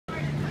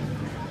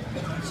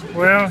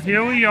Well,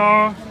 here we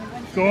are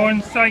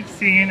going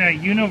sightseeing at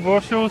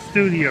Universal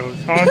Studios,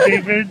 huh,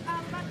 David?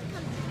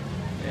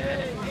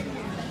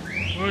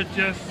 We're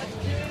just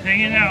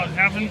hanging out,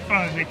 having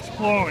fun,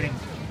 exploring.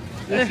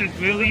 This is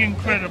really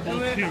incredible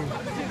too.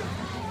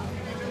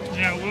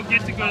 Yeah, we'll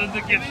get to go to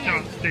the gift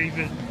shops,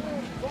 David.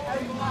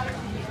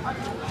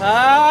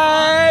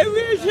 Hi,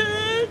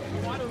 Richard!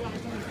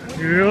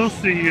 We'll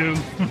see you.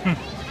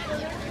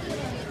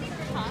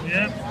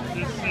 Yep,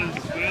 this is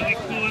really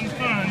cool and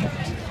fun.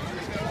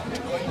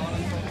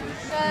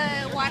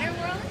 The water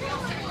world?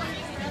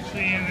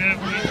 Seeing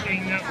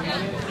everything that we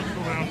look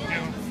around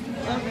here.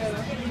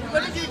 We're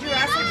going to do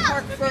Jurassic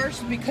Park first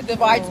because the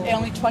ride's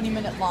only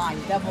 20-minute line.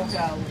 Then we'll go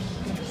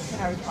to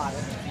Harry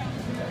Potter.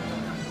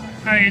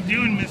 How you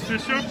doing, Miss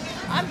Fisher?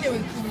 I'm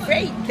doing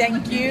great,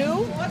 thank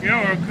you.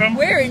 You're welcome.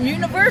 We're in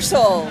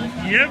Universal.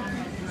 Yep.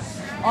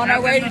 On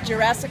our way to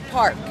Jurassic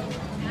Park.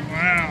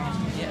 Wow.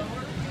 Yeah.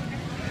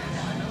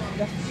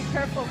 You have to be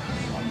careful.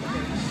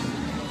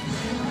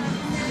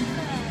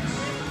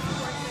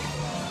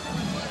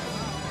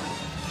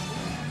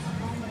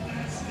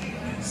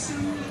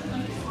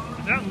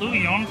 Is that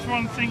Louis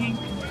Armstrong singing?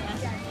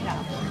 No.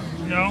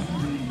 No? I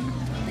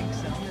think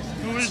so.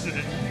 Who is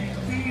it?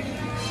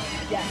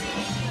 Yes.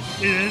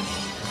 It is.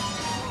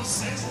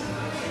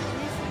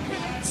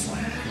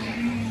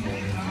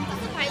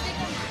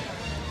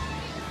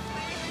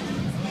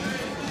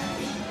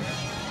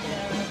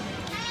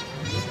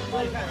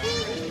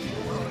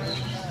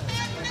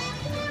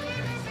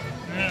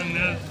 And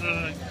there's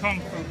the Kung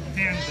Fu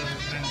Panda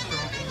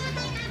adventure.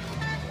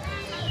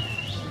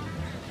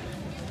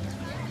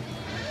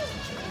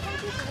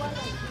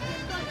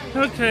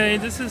 Okay,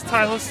 this is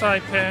Tyler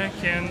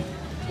Sypak, and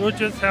we're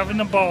just having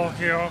a ball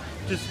here,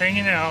 just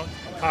hanging out.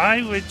 Hi,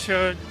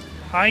 Richard.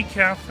 Hi,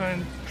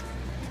 Catherine.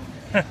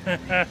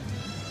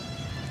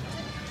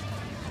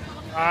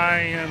 I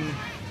am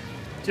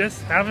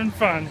just having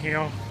fun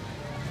here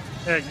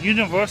at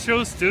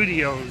Universal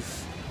Studios.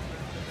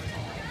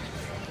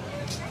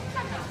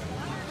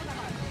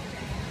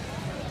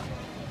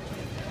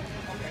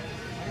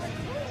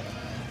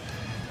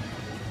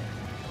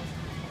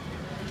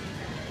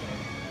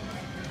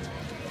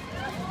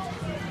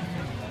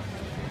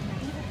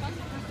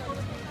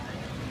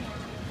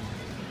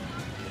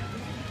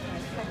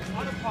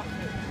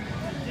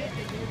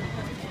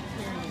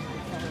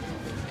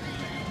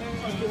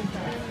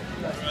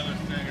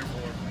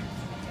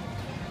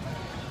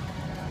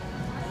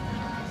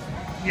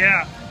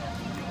 Yeah.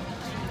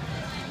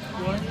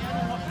 What?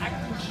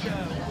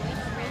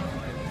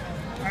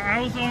 I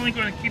was only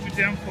going to keep it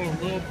down for a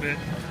little bit.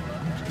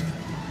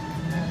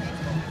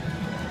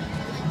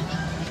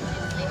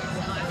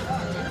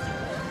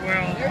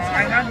 Well,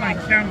 I have my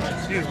camera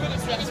too.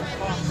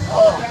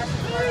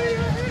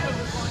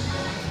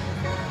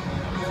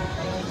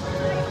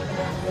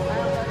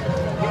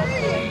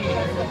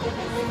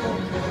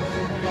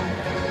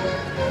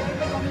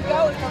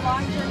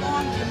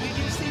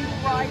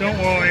 Don't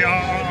worry,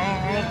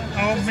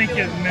 I'll make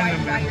it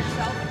minimum.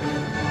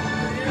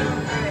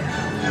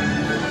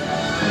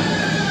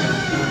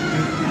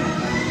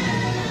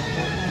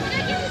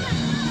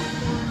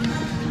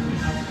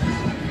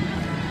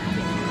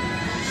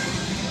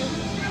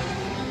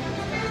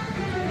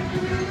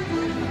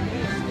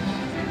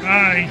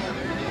 Hi.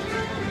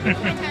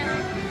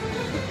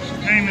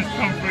 Name is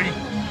Comfrey.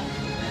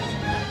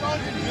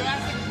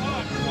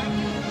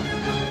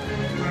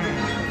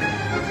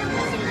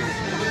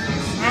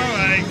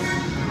 Alright,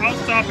 I'll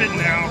stop it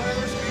now.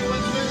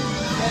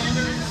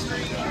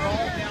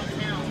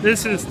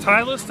 This is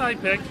Tyler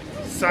Sypak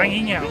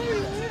signing out.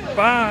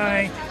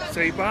 Bye.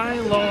 Say bye,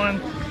 Lauren.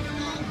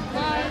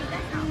 Bye.